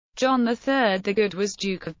John III the Good was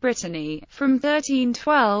Duke of Brittany, from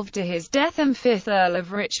 1312 to his death, and 5th Earl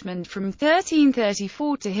of Richmond from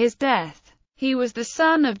 1334 to his death. He was the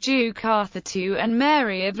son of Duke Arthur II and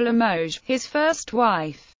Mary of Limoges, his first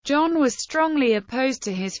wife. John was strongly opposed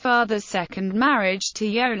to his father's second marriage to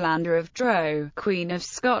Yolande of Dreux, Queen of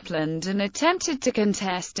Scotland, and attempted to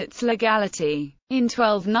contest its legality. In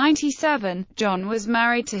 1297, John was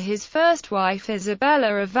married to his first wife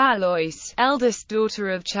Isabella of Valois, eldest daughter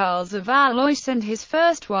of Charles of Valois, and his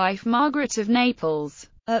first wife Margaret of Naples.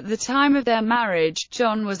 At the time of their marriage,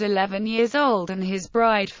 John was 11 years old and his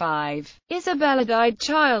bride 5. Isabella died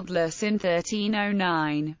childless in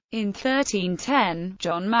 1309. In 1310,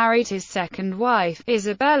 John married his second wife,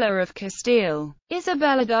 Isabella of Castile.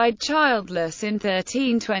 Isabella died childless in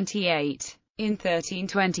 1328. In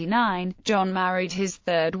 1329, John married his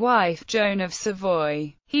third wife, Joan of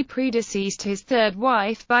Savoy. He predeceased his third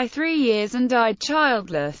wife by 3 years and died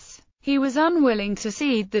childless. He was unwilling to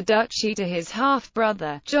cede the duchy to his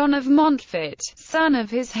half-brother, John of Montfort, son of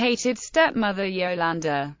his hated stepmother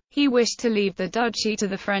Yolande. He wished to leave the duchy to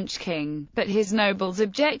the French king, but his nobles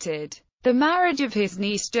objected. The marriage of his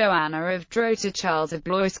niece Joanna of Dreux to Charles of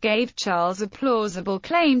Blois gave Charles a plausible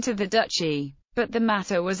claim to the duchy, but the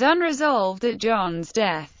matter was unresolved at John's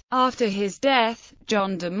death. After his death,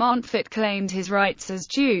 John de Montfort claimed his rights as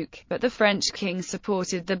duke, but the French king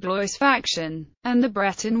supported the Blois faction, and the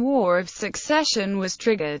Breton War of Succession was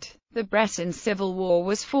triggered. The Breton Civil War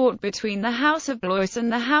was fought between the House of Blois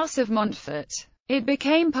and the House of Montfort. It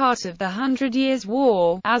became part of the 100 Years'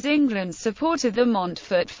 War, as England supported the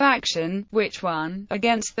Montfort faction, which won,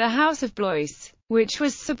 against the House of Blois, which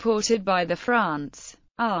was supported by the France.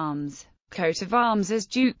 Arms. Coat of arms as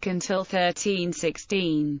Duke until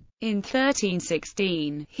 1316. In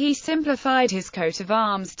 1316, he simplified his coat of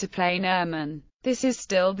arms to plain ermine. This is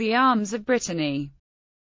still the arms of Brittany.